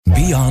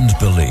Beyond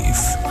Belief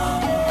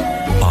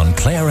on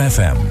Clare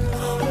FM.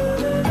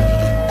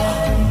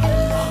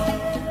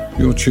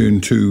 You're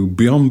tuned to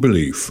Beyond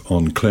Belief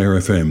on Clare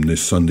FM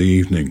this Sunday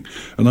evening,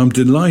 and I'm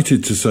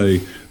delighted to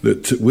say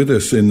that with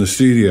us in the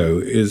studio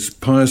is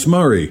Pius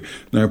Murray.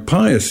 Now,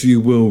 Pius, you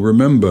will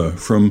remember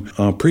from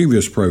our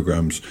previous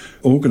programmes,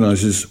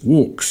 organises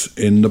walks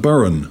in the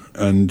Burren,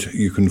 and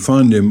you can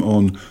find him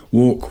on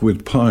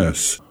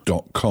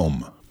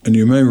walkwithpius.com. And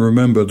you may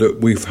remember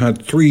that we've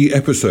had 3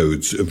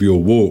 episodes of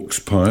your walks,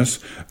 Pius,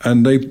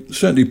 and they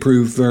certainly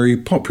proved very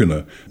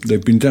popular.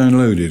 They've been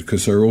downloaded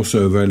because they're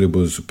also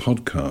available as a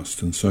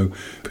podcast, and so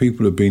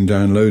people have been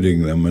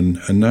downloading them,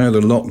 and now the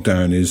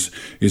lockdown is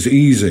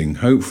easing.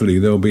 Hopefully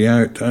they'll be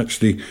out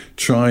actually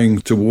trying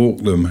to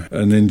walk them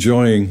and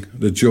enjoying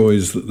the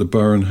joys that the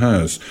Burren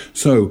has.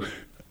 So,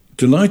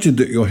 delighted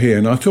that you're here,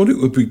 and I thought it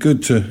would be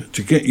good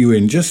to get you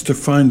in just to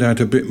find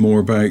out a bit more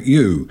about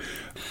you.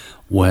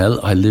 Well,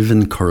 I live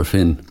in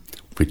Corofin,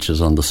 which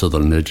is on the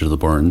southern edge of the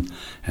Burren.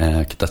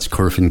 That's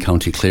Corofin,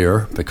 County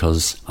Clare,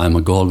 because I'm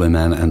a Galway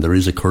man and there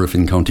is a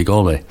Corofin, County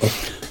Galway. Oh.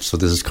 So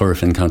this is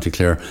Corofin, County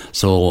Clare.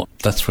 So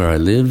that's where I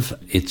live.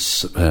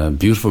 It's a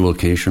beautiful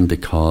location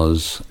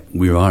because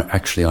we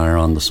are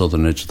on the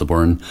southern edge of the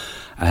Burren.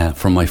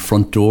 From my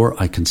front door,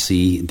 I can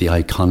see the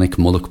iconic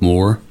Mullock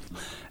Moor.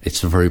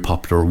 It's a very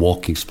popular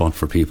walking spot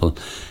for people.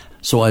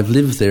 So I've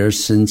lived there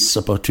since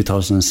about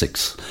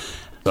 2006.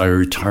 I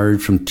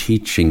retired from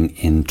teaching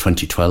in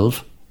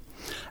 2012,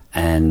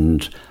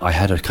 and I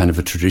had a kind of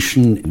a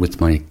tradition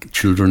with my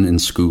children in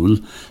school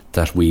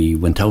that we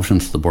went out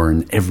into the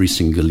Burren every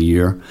single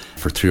year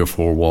for 3 or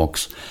 4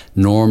 walks.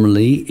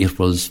 Normally it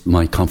was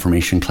my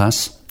confirmation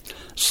class,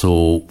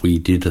 so we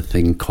did a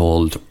thing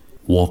called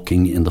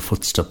walking in the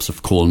footsteps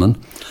of Coleman.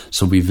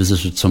 So we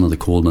visited some of the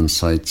Coleman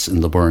sites in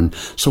the Burren.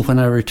 So when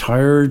I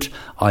retired,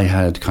 I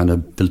had kind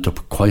of built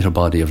up quite a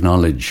body of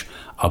knowledge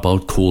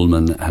about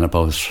Coleman and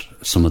about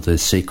some of the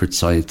sacred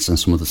sites and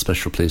some of the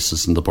special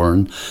places in the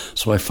Burren.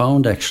 So I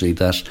found actually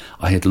that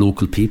I had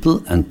local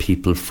people and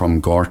people from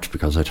Gort,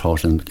 because I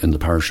taught in the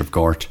parish of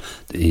Gort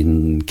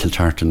in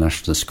Kiltartan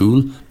National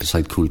School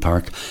beside Cool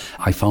Park.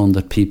 I found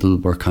that people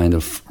were kind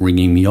of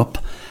ringing me up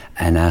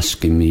and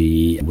asking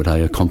me, would I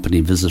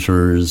accompany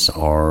visitors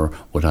or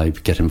would I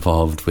get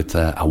involved with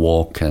a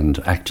walk and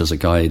act as a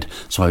guide?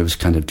 So I was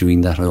kind of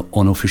doing that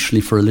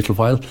unofficially for a little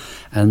while.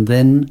 And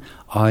then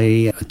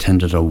I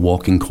attended a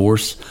walking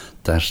course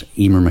that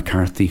Emer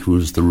McCarthy, who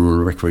was the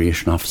Rural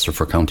Recreation Officer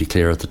for County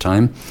Clare at the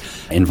time,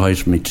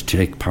 invited me to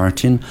take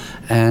part in,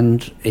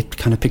 and it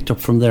kind of picked up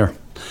from there.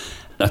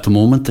 At the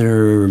moment,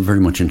 they're very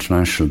much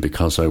international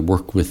because I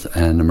work with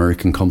an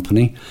American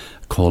company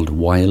called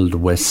Wild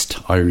West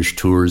Irish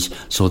Tours.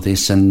 So they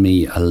send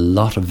me a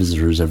lot of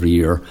visitors every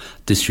year.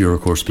 This year,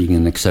 of course, being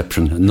an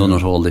exception. None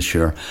at all this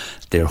year.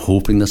 They're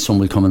hoping that some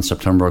will come in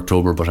September,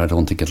 October, but I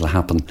don't think it'll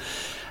happen.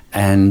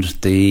 And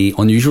the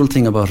unusual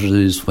thing about it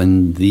is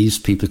when these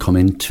people come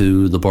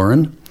into the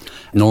Burren,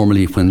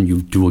 normally when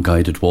you do a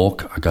guided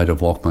walk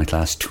might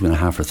last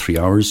 2.5 or 3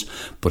 hours,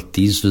 but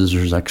these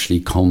visitors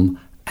actually come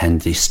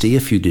and they stay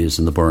a few days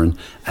in the Burren,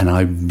 and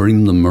I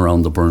bring them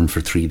around the Burren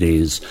for 3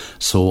 days.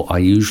 So I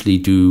usually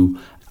do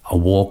a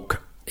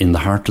walk in the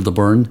heart of the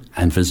Burren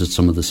and visit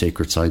some of the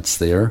sacred sites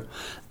there.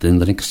 Then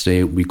the next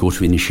day we go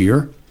to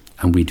Inisheer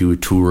and we do a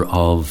tour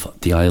of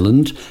the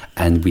island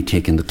and we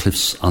take in the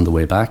cliffs on the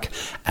way back.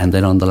 And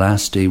then on the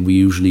last day we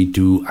usually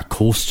do a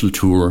coastal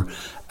tour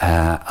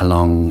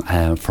along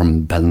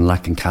from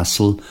Ballinlacken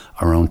Castle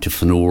around to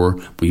Fanore.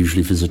 We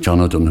usually visit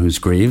John O'Donoghue's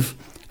grave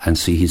and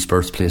see his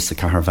birthplace, the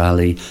Cahar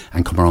Valley,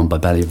 and come around by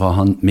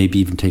Ballyvaughan, maybe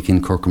even take in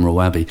Kirkham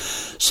Abbey.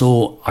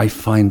 So I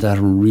find that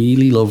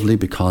really lovely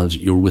because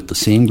you're with the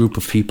same group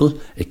of people.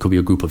 It could be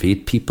a group of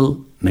 8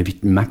 people, maybe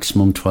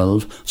maximum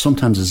 12,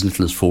 sometimes as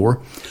little as 4,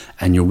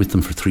 and you're with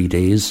them for 3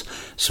 days.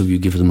 So you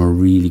give them a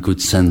really good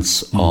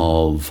sense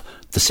of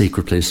the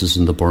sacred places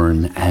in the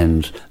Burren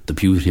and the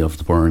beauty of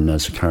the Burren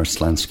as a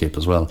karst landscape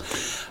as well.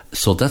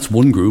 So that's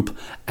one group.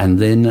 And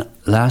then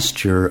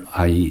last year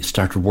I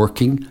started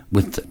working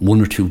with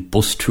 1 or 2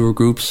 bus tour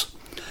groups.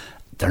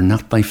 They're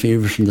not my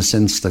favourite in the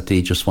sense that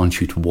they just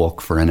want you to walk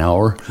for an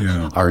hour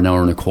or an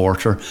hour and a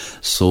quarter.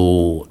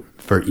 So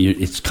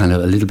it's kind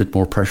of a little bit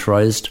more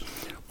pressurised,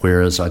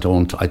 whereas I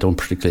don't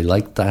particularly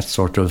like that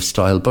sort of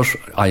style, but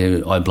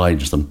I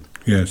oblige them.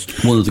 Yes.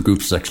 One of the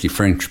groups is actually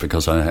French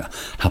because I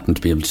happen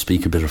to be able to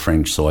speak a bit of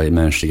French, so I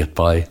managed to get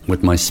by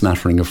with my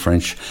smattering of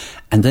French.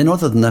 And then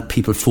other than that,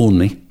 people phone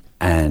me,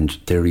 and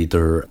they're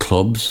either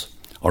clubs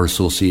or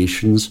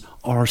associations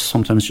or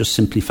sometimes just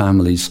simply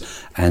families,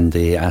 and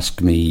they ask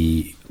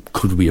me,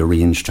 could we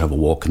arrange to have a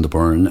walk in the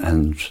Burren?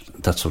 And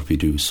that's what we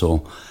do.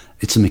 So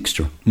It's a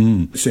mixture.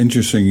 It's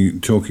interesting you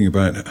talking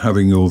about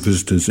having your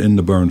visitors in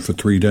the burn for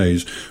 3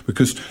 days,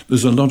 because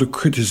there's a lot of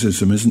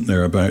criticism, isn't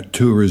there, about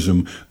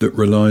tourism that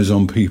relies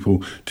on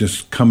people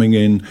just coming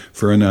in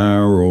for an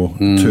hour or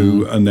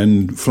two and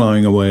then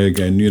flying away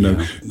again.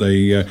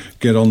 They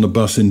get on the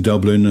bus in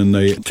Dublin and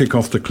they tick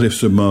off the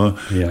cliffs of Moher,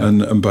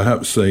 and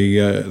perhaps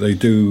they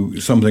do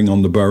something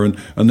on the Burren,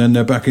 and then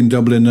they're back in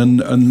Dublin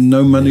and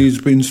no money's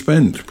been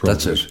spent. Probably.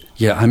 That's it.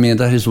 Yeah, I mean,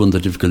 that is one of the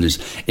difficulties.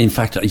 In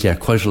fact,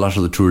 quite a lot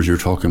of the tours you're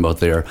talking about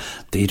there,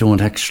 they don't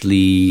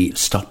actually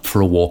stop for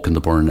a walk in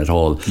the Burren at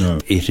all. No.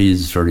 It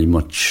is very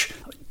much,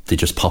 they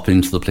just pop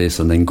into the place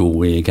and then go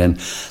away again.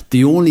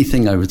 The only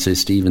thing I would say,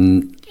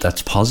 Stephen,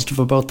 that's positive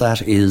about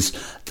that is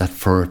that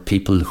for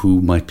people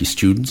who might be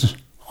students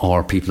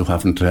or people who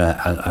haven't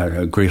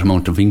a great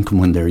amount of income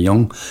when they're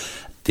young,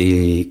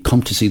 they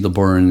come to see the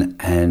Burren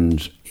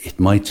and it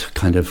might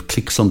kind of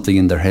click something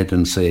in their head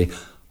and say,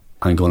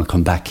 I'm going to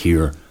come back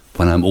here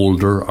when I'm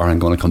older, or I'm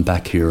going to come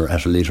back here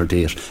at a later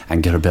date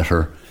and get a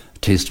better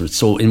taste of it.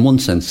 So in one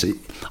sense,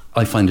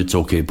 I find it's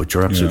okay, but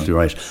you're absolutely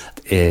right.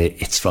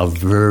 It's of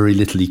very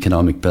little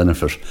economic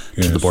benefit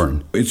to the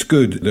Burren. It's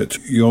good that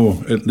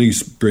you're at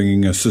least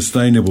bringing a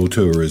sustainable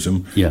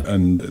tourism,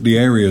 and the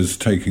area's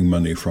taking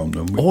money from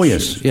them. Oh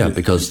yes,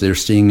 because they're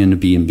staying in a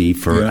B&B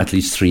for at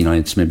least 3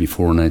 nights, maybe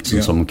 4 nights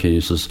in some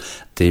cases.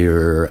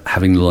 They're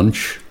having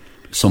lunch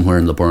somewhere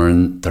in the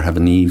Burren. They're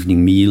having an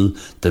evening meal.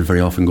 They'll very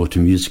often go to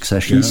music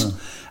sessions.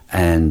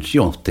 And,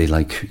 they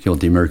like,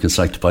 the Americans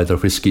like to buy their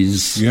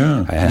whiskies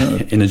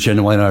in a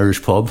genuine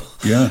Irish pub.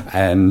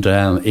 And,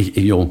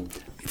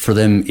 for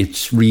them,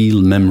 it's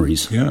real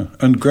memories. Yeah,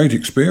 and great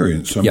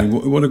experience. I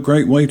mean, what a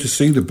great way to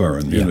see the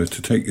Burren,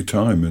 to take your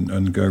time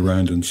and go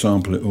around and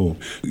sample it all.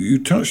 You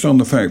touched on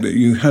the fact that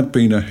you had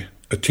been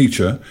a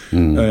teacher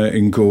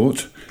in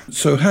Gort.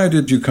 So how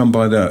did you come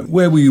by that?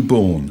 Where were you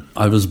born?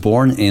 I was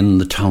born in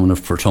the town of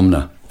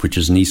Portumna, which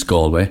is in East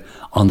Galway,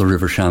 on the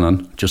River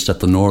Shannon, just at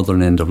the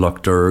northern end of Lough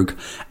Derg.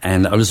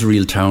 And I was a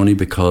real townie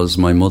because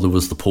my mother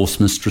was the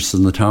postmistress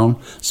in the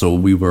town. So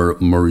we were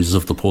Murrays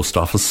of the post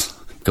office,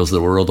 because there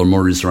were other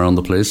Murrays around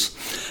the place.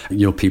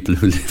 People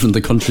who live in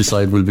the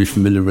countryside will be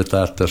familiar with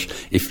that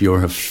if you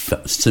have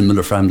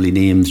similar family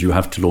names, you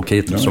have to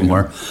locate them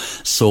somewhere. Yeah.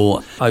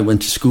 So I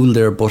went to school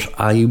there, but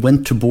I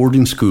went to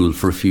boarding school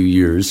for a few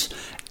years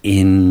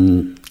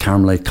in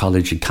Carmelite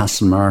College in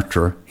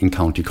Castlemartyr in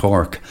County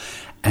Cork.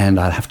 And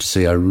I have to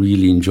say, I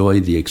really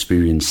enjoyed the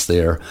experience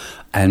there.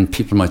 And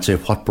people might say,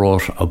 what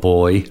brought a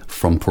boy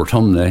from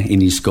Portumna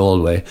in East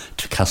Galway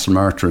to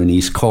Castlemartyr in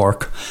East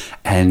Cork?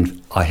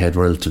 And I had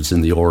relatives in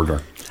the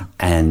order.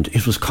 And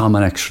it was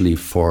common actually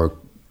for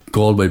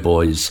Galway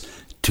boys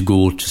to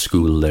go to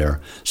school there.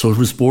 So it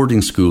was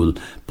boarding school,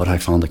 but I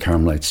found the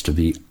Carmelites to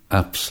be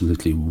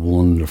absolutely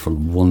wonderful,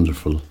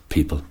 wonderful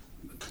people.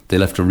 They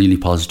left a really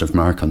positive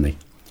mark on me.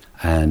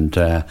 And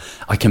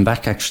I came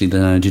back actually,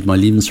 then I did my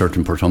Leaving Cert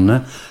in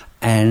Portumna.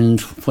 And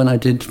when I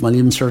did my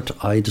Leaving Cert,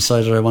 I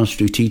decided I wanted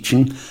to do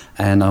teaching.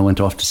 And I went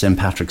off to St.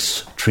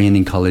 Patrick's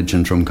Training College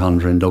in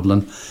Drumcondra in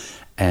Dublin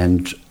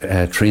and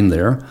trained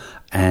there.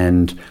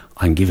 And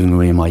I'm giving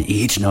away my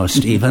age now,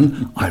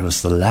 Stephen. I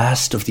was the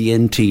last of the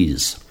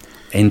NTs.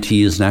 NT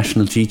is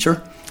National Teacher.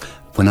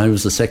 When I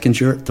was the second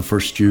year, the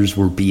first years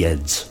were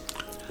BEds.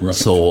 Right.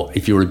 So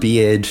if you're a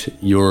BEd,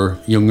 you're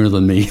younger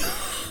than me.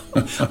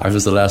 I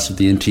was the last of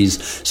the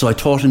NTs. So I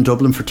taught in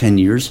Dublin for 10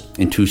 years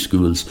in 2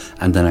 schools,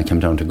 and then I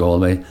came down to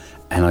Galway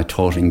and I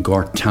taught in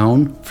Gort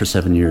Town for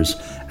 7 years,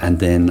 and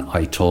then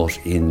I taught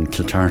in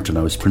Kiltartan.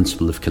 I was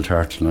principal of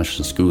Kiltartan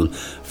National School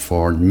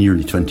for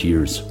nearly 20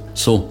 years.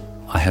 So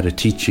I had a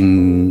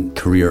teaching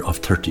career of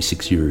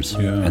 36 years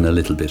and a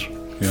little bit.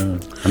 Yeah.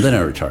 And then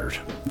I retired.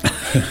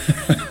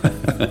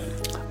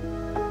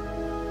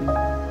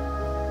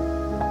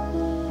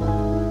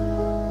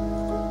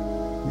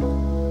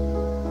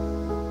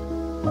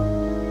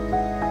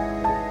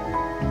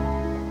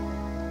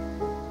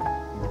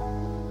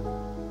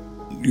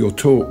 Your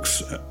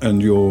talks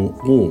and your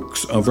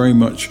walks are very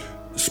much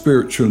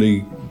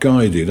spiritually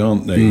guided,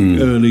 aren't they?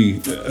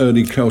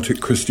 Early Celtic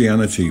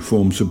Christianity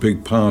forms a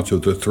big part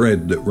of the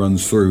thread that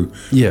runs through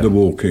the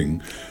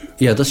walking.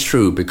 Yeah, that's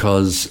true,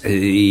 because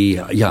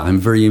I'm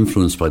very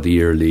influenced by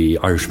the early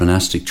Irish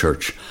monastic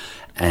church.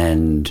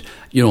 And,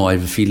 I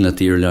have a feeling that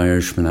the early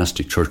Irish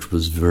monastic church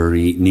was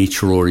very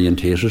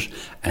nature-orientated,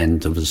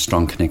 and there was a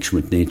strong connection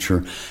with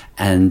nature.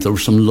 And there were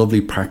some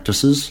lovely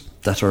practices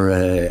that are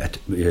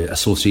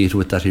associated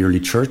with that early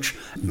church.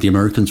 The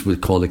Americans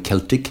would call it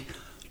Celtic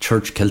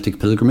church, Celtic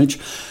pilgrimage.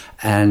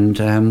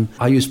 And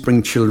I used to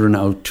bring children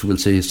out to, we'll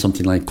say,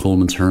 something like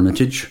Coleman's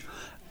Hermitage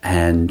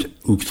and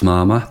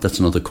Uchtmama, that's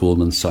another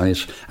Coleman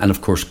site. And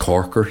of course,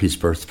 Corker, his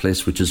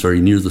birthplace, which is very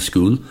near the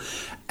school.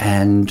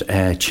 And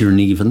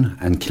Tirneven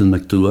and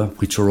Kilmacdua,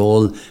 which are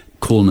all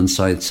Coleman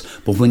sites.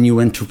 But when you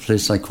went to a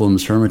place like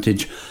Coleman's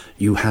Hermitage,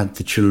 you had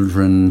the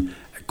children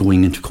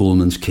going into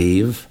Coleman's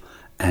cave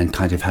and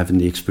kind of having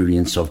the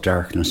experience of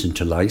darkness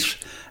into light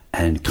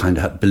and kind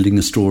of building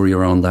a story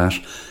around that,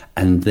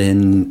 and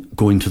then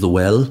going to the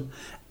well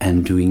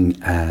and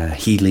doing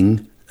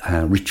healing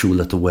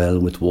ritual at the well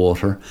with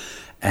water.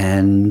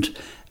 And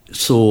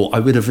so I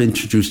would have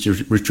introduced a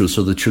ritual.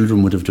 So the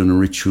children would have done a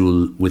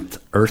ritual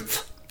with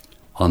earth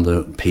on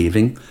the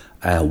paving,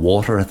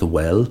 water at the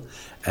well,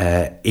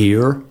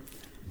 air.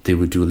 They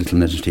would do a little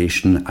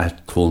meditation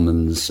at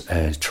Coleman's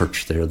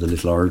church there, the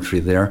little oratory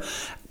there,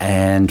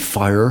 and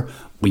fire.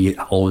 We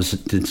always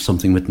did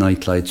something with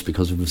night lights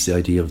because it was the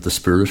idea of the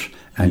spirit,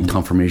 and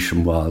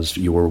confirmation was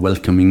you were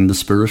welcoming the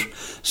spirit.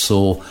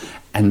 So,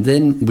 and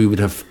then we would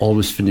have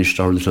always finished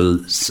our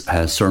little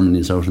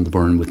ceremonies out in the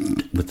burn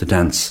with the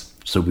dance.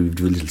 So we would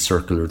do a little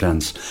circular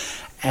dance.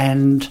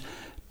 And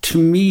to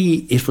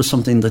me, it was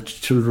something that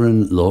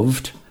children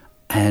loved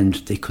and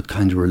they could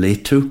kind of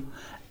relate to.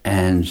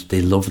 And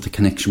they loved the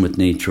connection with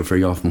nature.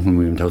 Very often when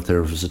we went out there,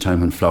 it was a time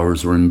when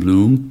flowers were in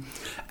bloom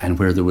and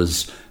where there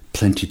was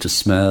plenty to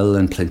smell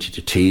and plenty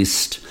to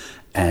taste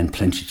and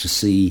plenty to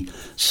see.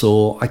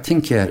 So I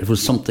think, it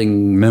was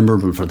something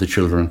memorable for the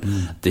children.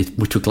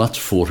 We took lots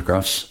of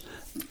photographs.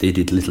 They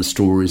did little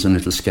stories and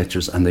little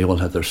sketches, and they all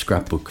had their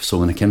scrapbook. So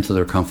when it came to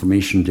their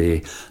confirmation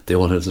day, they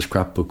all had a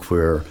scrapbook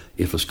where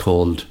it was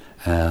called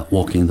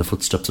Walking in the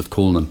Footsteps of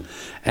Coleman.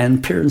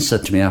 And parents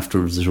said to me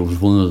afterwards that it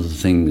was one of the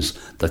things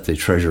that they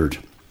treasured.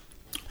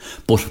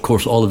 But of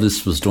course, all of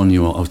this was done,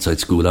 outside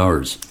school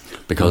hours,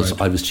 because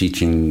I was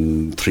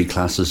teaching 3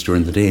 classes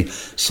during the day.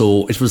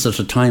 So it was at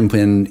a time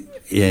when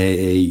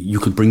you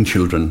could bring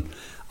children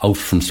out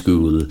from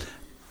school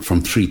from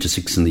 3 to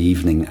 6 in the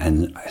evening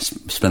and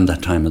spend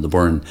that time at the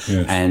burn.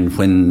 Yes. And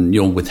when,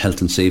 with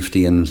health and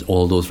safety and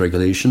all those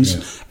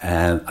regulations,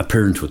 a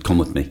parent would come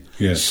with me.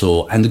 Yes.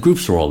 So, and the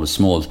groups were always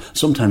small.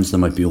 Sometimes there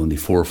might be only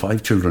 4 or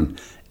 5 children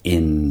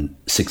in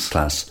 6th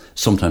class.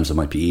 Sometimes there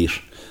might be 8.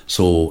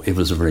 So it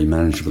was a very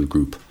manageable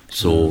group.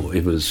 So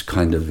it was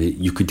kind of,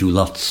 you could do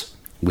lots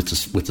with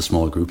a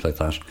small group like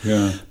that.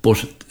 Yeah.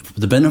 But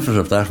the benefit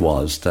of that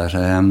was that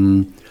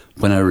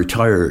when I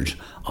retired,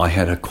 I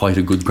had quite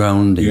a good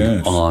grounding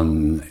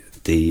on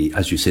the,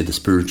 as you say, the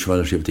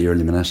spirituality of the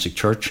early monastic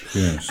church.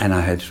 Yes. And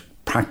I had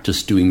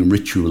practiced doing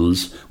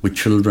rituals with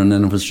children,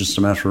 and it was just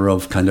a matter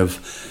of kind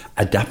of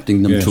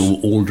adapting them to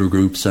older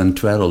groups and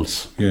to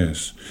adults.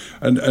 Yes.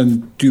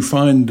 And do you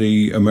find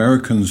the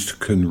Americans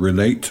can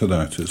relate to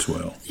that as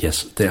well?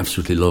 Yes, they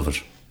absolutely love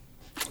it.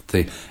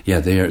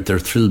 They're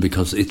thrilled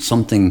because it's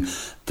something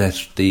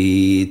that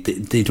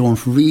they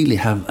don't really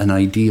have an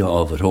idea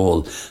of at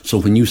all. So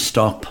when you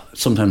stop,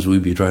 sometimes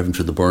we'd be driving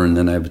through the burn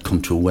and I would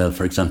come to a well,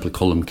 for example,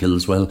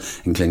 Cullenkill's well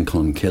in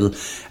Glencullenkill,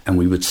 and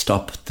we would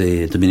stop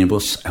the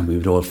minibus and we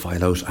would all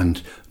file out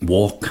and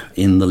walk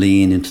in the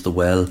lane into the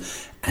well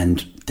and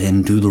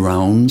then do the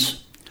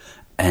rounds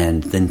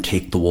and then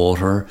take the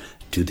water,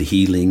 do the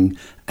healing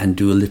and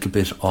do a little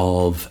bit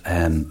of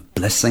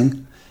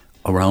blessing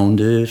around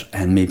it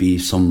and maybe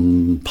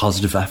some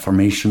positive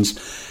affirmations,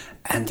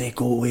 and they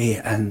go away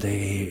and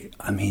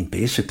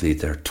basically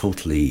they're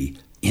totally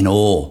in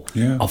awe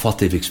of what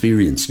they've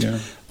experienced.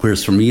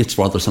 Whereas for me it's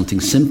rather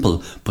something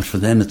simple, but for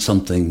them it's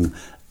something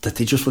that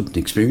they just wouldn't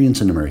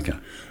experience in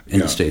America, in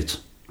the States.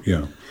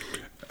 Yeah.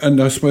 And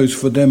I suppose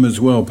for them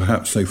as well,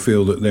 perhaps they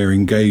feel that they're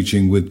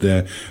engaging with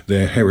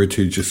their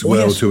heritage as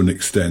well to an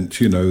extent,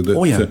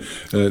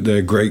 that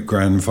their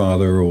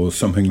great-grandfather or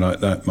something like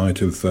that might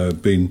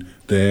have been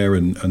there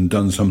and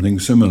done something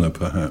similar,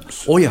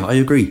 perhaps. Oh yeah, I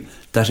agree.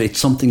 That it's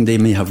something they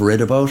may have read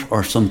about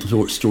or some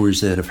stories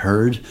they have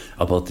heard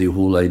about the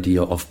whole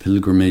idea of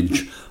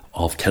pilgrimage,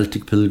 of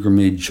Celtic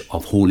pilgrimage,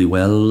 of holy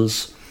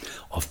wells,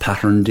 of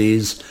pattern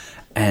days.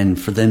 And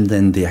for them,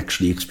 then they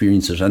actually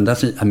experience it. And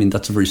that's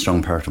a very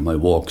strong part of my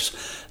walks,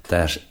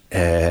 that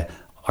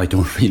I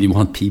don't really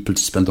want people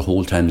to spend the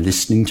whole time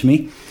listening to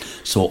me.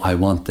 So I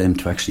want them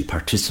to actually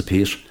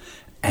participate.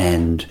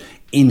 And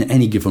in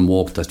any given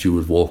walk that you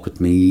would walk with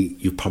me,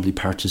 you probably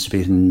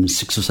participate in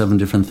 6 or 7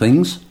 different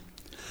things.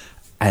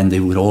 And they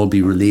would all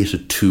be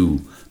related to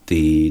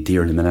the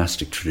early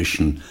monastic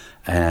tradition.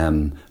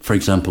 For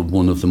example,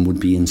 one of them would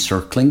be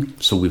encircling.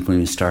 So when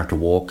we start a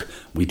walk,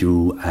 we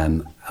do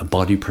a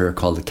body prayer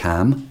called the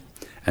Cam,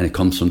 and it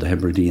comes from the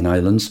Hebridean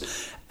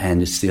Islands,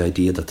 and it's the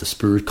idea that the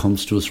Spirit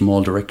comes to us from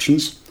all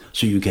directions.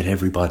 So you get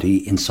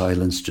everybody in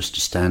silence just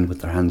to stand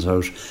with their hands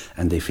out,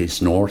 and they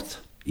face north,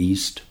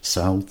 east,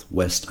 south,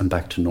 west, and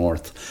back to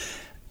north.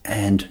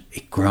 And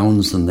it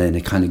grounds them then,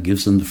 it kind of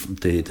gives them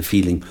the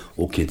feeling,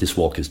 okay, this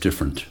walk is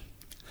different.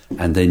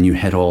 And then you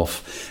head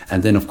off.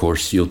 And then, of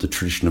course, the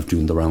tradition of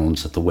doing the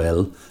rounds at the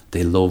well.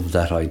 They love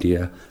that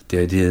idea. The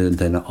idea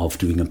then of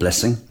doing a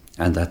blessing,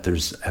 and that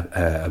there's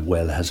a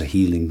well has a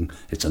healing.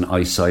 It's an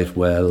eyesight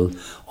well,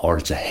 or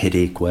it's a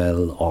headache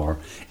well, or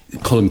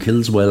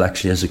Cullenkill's well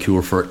actually has a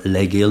cure for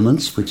leg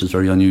ailments, which is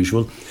very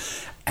unusual.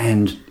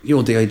 And,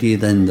 the idea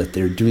then that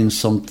they're doing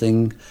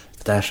something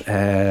that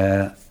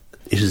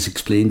it is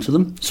explained to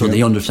them, so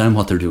they understand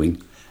what they're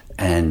doing.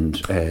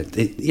 And,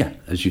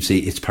 as you say,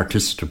 it's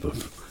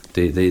participative.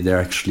 They're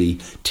actually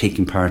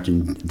taking part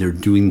in, they're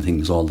doing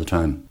things all the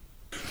time.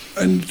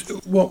 And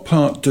what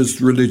part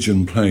does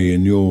religion play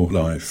in your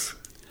life?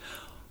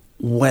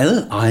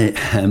 Well, I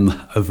am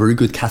a very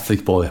good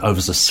Catholic boy. I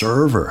was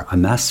a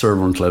mass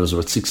server until I was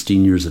about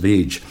 16 years of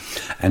age.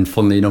 And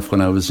funnily enough,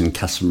 when I was in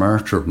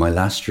Castlemartyr, my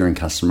last year in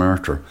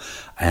Castlemartyr,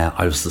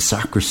 I was the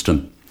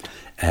sacristan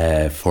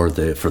for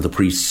the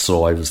priests.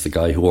 So I was the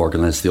guy who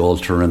organised the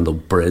altar and the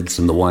breads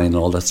and the wine and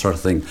all that sort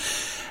of thing.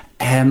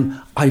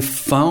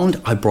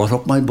 I brought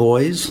up my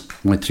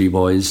 3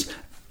 boys,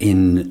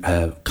 in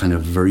kind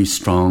of very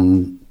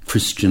strong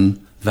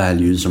Christian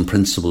values and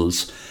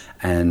principles.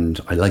 And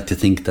I like to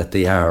think that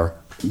they are,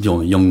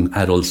 young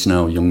adults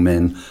now, young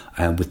men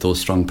with those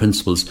strong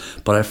principles.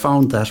 But I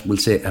found that, we'll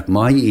say, at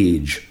my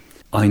age,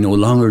 I no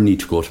longer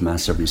need to go to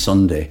Mass every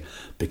Sunday,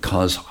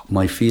 because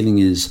my feeling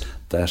is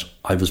that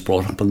I was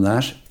brought up on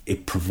that.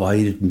 It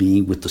provided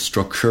me with the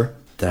structure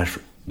that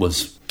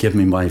was giving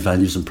me my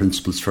values and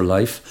principles for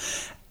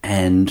life.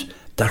 And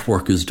that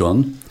work is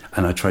done.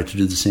 And I try to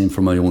do the same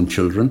for my own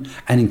children,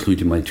 and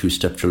including my 2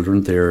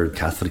 stepchildren. They're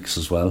Catholics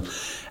as well.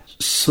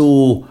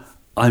 So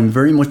I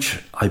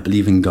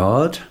believe in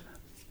God.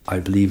 I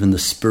believe in the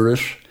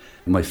Spirit.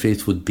 My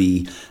faith would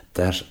be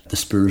that the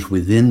Spirit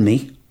within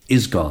me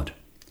is God,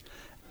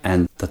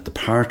 and that the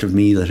part of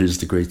me that is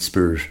the Great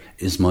Spirit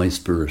is my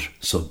spirit.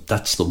 So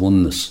that's the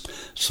oneness.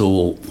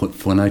 So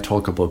when I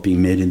talk about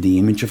being made in the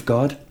image of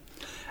God,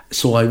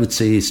 so I would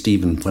say,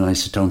 Stephen, when I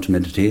sit down to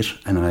meditate,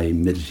 and I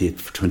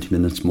meditate for 20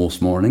 minutes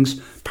most mornings,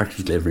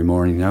 practically every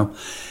morning now,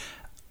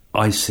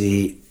 I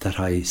say that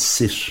I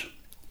sit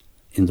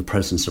in the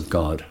presence of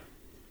God,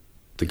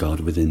 the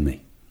God within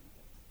me.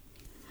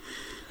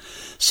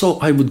 So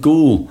I would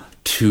go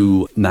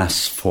to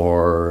Mass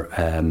for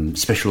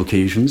special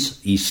occasions,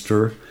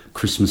 Easter,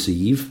 Christmas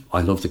Eve.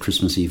 I love the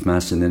Christmas Eve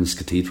Mass in Ennis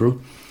Cathedral.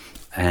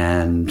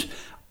 And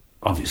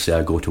obviously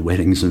I go to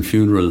weddings and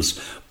funerals,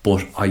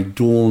 but I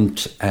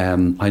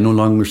no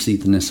longer see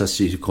the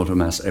necessity to go to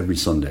Mass every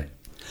Sunday.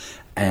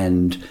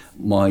 And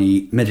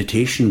my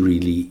meditation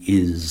really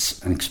is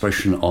an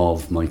expression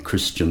of my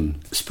Christian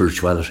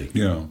spirituality.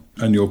 Yeah,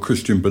 and your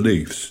Christian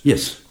beliefs.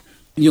 Yes.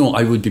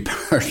 I would be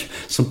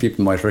some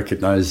people might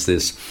recognise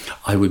this,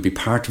 I would be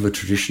part of a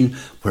tradition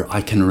where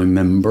I can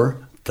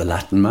remember the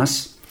Latin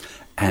Mass,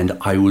 and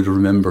I would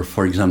remember,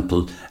 for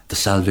example, the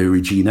Salve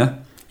Regina,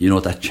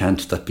 that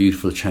chant, that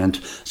beautiful chant.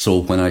 So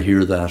when I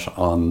hear that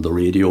on the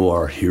radio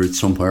or hear it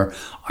somewhere,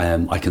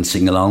 I can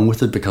sing along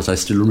with it because I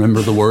still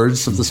remember the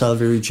words of the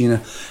Salve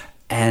Regina.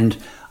 And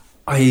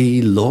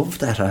I love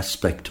that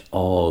aspect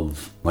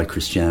of my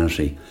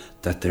Christianity,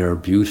 that there are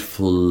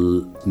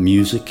beautiful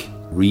music,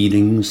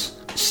 readings,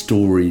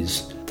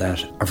 stories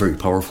that are very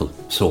powerful.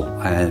 So,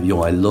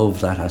 I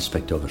love that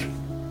aspect of it.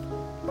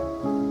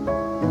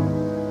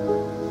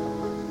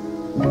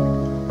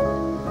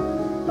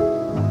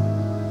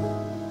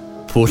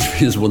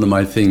 Poetry is one of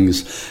my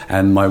things,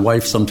 and my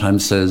wife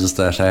sometimes says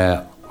that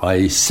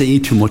I say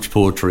too much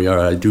poetry or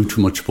I do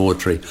too much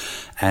poetry,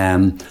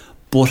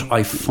 but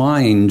I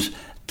find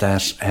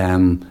that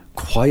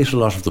quite a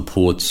lot of the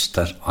poets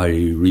that I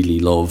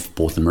really love,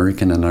 both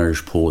American and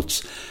Irish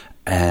poets,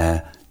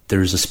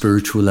 there's a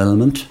spiritual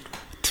element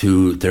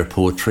to their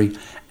poetry,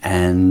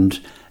 and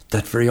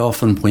that very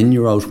often when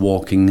you're out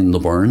walking in the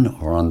Burn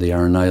or on the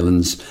Aran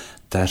Islands,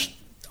 that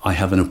I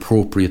have an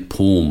appropriate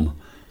poem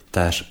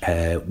that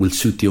will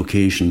suit the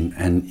occasion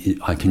and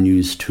I can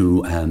use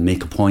to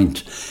make a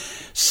point.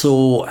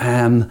 So,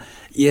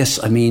 yes,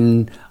 I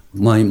mean,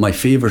 my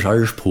favourite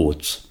Irish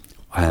poets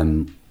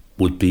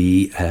would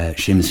be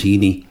Seamus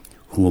Heaney,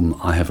 whom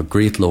I have a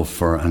great love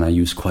for, and I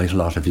use quite a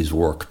lot of his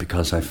work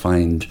because I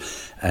find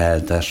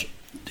that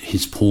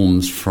his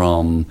poems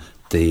from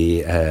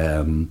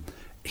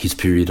his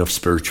period of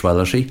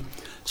spirituality.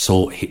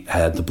 So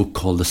the book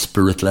called The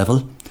Spirit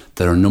Level,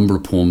 there are a number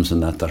of poems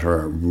in that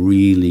are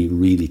really,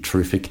 really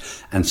terrific,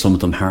 and some of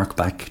them hark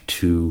back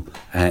to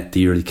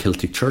the early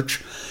Celtic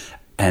Church,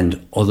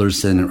 and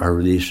others then are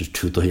related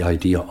to the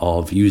idea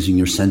of using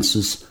your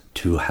senses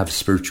to have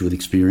spiritual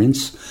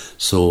experience.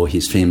 So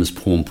his famous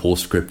poem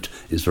Postscript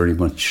is very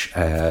much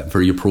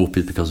very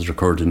appropriate because it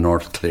occurred in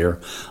North Clare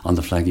on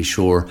the Flaggy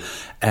Shore.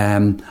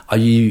 I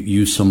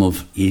use some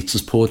of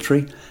Yeats's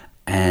poetry,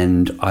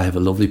 and I have a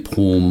lovely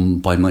poem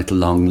by Michael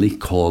Longley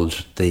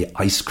called The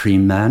Ice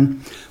Cream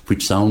Man,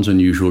 which sounds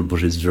unusual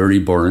but is very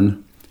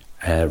Burn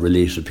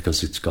related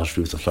because it's got to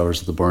do with the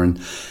flowers of the Burn.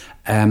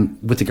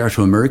 With regard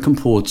to American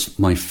poets,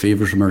 my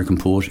favourite American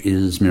poet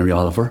is Mary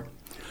Oliver,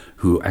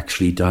 who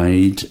actually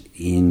died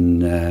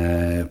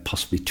in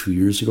possibly 2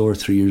 years ago or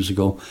 3 years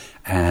ago.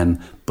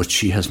 But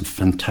she has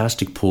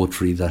fantastic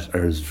poetry that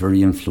is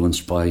very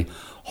influenced by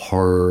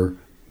her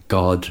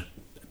God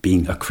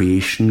being a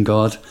creation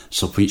God.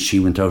 So she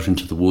went out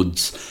into the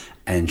woods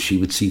and she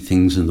would see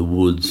things in the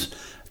woods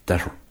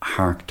that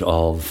harked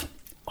of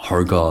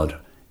her God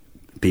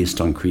based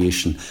on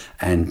creation,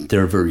 and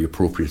they're very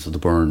appropriate to the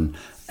Burn.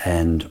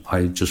 And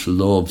I just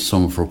love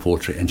some of her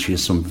poetry, and she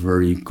has some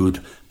very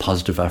good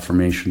positive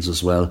affirmations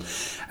as well.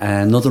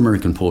 Another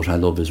American poet I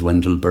love is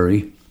Wendell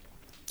Berry,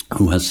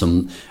 who has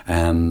some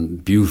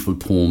beautiful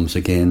poems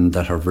again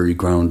that are very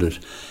grounded.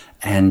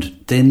 And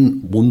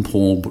then one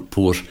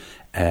poet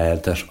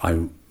that I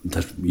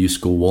that used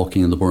to go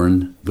walking in the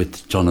burn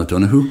with John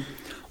O'Donoghue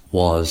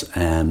was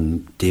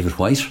David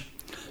White.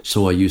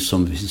 So I used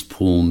some of his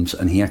poems,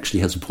 and he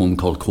actually has a poem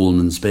called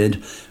Coleman's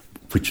Bed,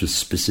 which was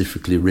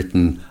specifically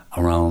written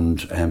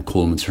around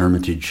Coleman's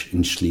Hermitage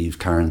in Slieve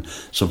Carn.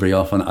 So very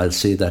often I'll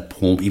say that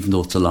poem, even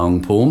though it's a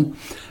long poem.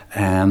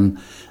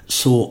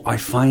 So I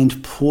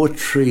find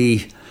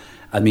poetry,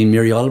 I mean,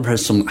 Mary Oliver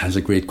has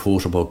a great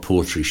quote about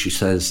poetry. She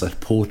says that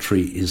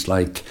poetry is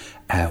like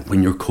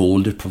when you're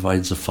cold, it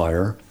provides a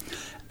fire,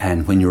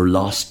 and when you're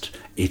lost,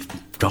 it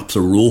drops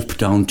a rope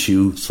down to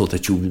you so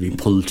that you will be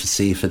pulled to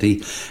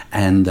safety,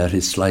 and that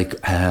it's like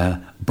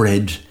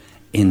bread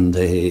in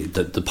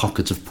the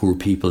pockets of poor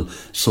people.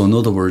 So in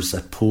other words,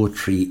 that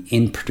poetry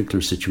in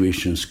particular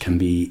situations can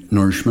be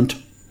nourishment,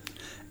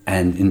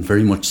 and in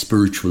very much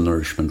spiritual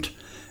nourishment.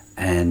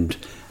 And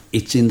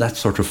it's in that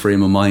sort of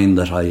frame of mind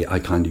that I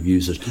kind of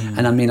use it.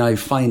 And I mean, I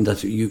find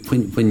that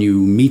when you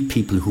meet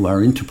people who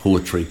are into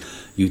poetry,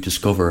 you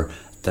discover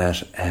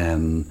that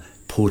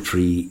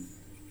poetry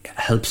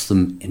helps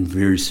them in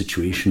various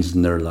situations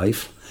in their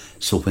life.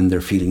 So when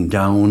they're feeling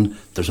down,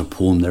 there's a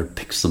poem that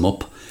picks them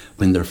up.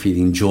 When they're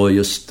feeling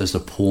joyous, there's a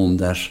poem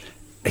that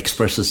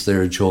expresses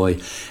their joy.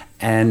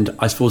 And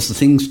I suppose the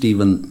thing,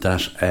 Stephen,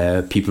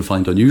 that people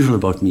find unusual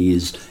about me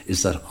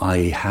is that I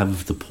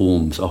have the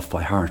poems off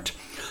by heart,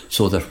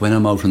 so that when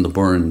I'm out in the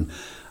burn,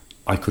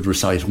 I could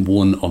recite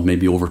one of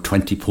maybe over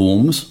 20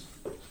 poems.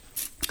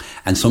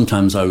 And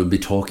sometimes I would be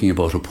talking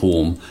about a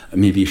poem,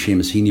 maybe a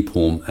Seamus Heaney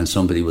poem, and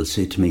somebody will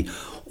say to me,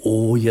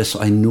 "Oh yes,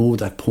 I know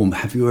that poem.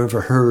 Have you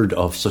ever heard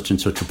of such and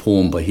such a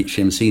poem by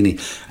Seamus Heaney?"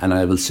 And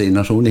I will say,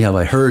 not only have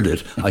I heard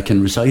it, I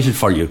can recite it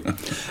for you.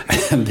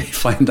 And they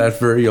find that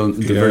very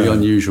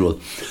unusual.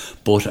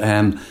 But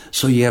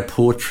so yeah,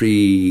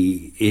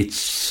 poetry,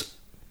 it's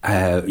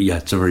a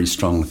very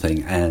strong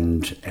thing.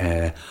 And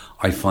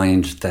I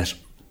find that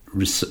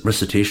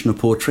recitation of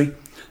poetry,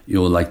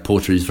 like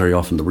poetry is very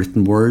often the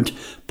written word,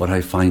 but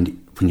I find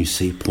when you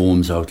say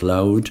poems out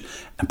loud,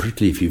 and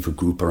particularly if you have a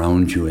group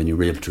around you and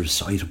you're able to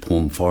recite a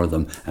poem for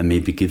them and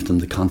maybe give them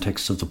the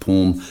context of the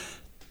poem,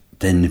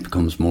 then it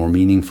becomes more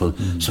meaningful.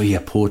 So yeah,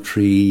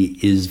 poetry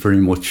is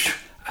very much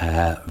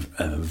a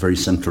very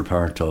central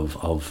part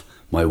of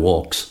my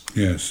walks.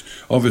 Yes,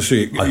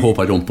 obviously. I hope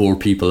I don't bore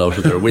people out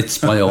of their wits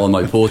by all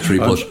my poetry,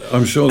 but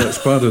I'm sure that's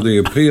part of the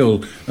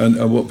appeal, and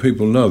what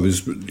people love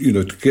is,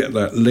 to get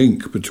that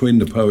link between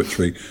the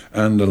poetry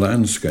and the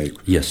landscape.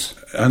 Yes.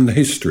 And the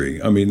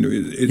history. I mean,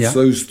 it's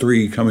those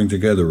three coming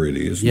together,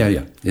 really, isn't it?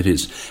 Yeah, it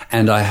is.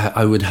 And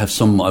I would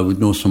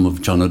know some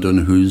of John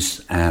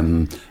O'Donoghue's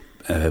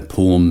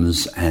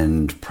poems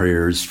and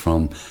prayers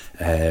from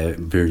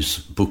various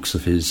books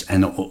of his,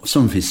 and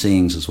some of his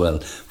sayings as well,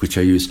 which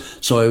I use.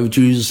 So I would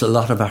use a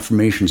lot of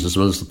affirmations as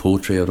well as the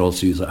poetry. I would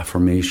also use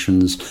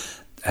affirmations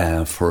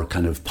for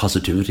kind of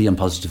positivity and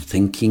positive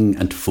thinking,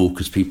 and to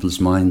focus people's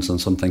minds on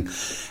something.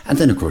 And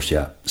then, of course,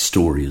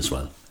 story as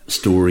well.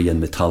 Story and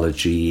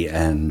mythology,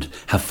 and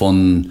have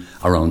fun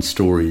around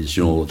stories,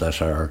 that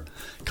are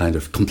kind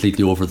of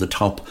completely over the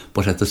top,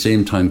 but at the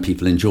same time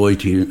people enjoy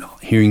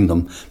hearing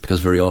them, because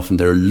very often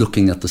they're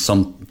looking at the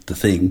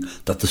thing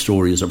that the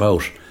story is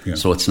about.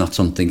 So it's not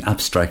something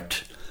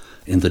abstract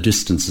in the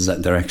distance, is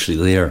that they're actually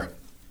there.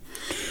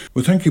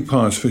 Well, thank you,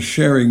 Pius, for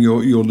sharing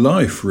your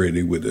life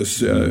really with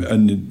us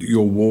and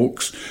your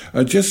walks.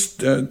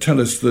 Just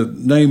tell us the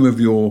name of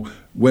your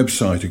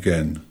website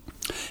again.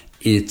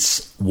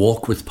 It's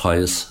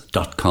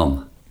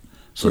walkwithpius.com.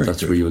 So very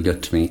that's good. Where you'll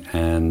get to me,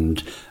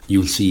 and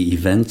you'll see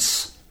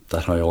events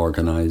that I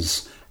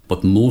organise.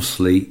 But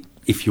mostly,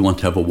 if you want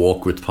to have a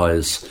walk with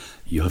Pius,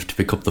 you have to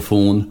pick up the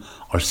phone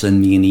or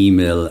send me an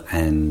email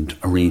and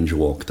arrange a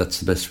walk. That's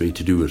the best way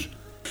to do it.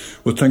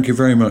 Well, thank you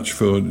very much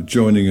for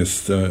joining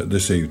us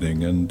this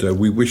evening, and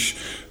we wish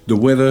the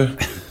weather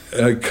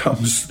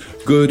comes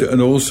good,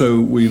 and also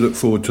we look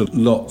forward to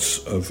lots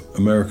of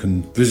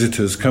American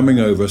visitors coming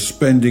over,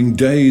 spending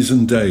days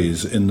and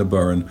days in the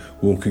Burren,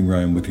 walking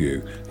around with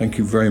you. Thank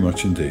you very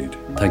much indeed.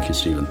 Thank you,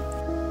 Stephen.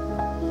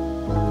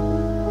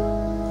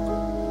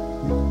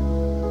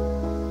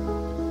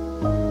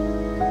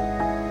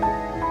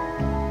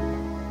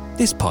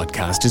 This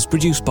podcast is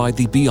produced by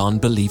the Beyond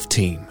Belief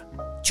team.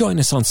 Join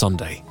us on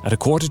Sunday at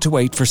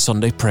 7:45 for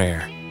Sunday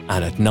prayer,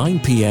 and at 9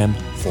 p.m.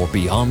 for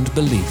Beyond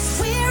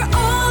Belief.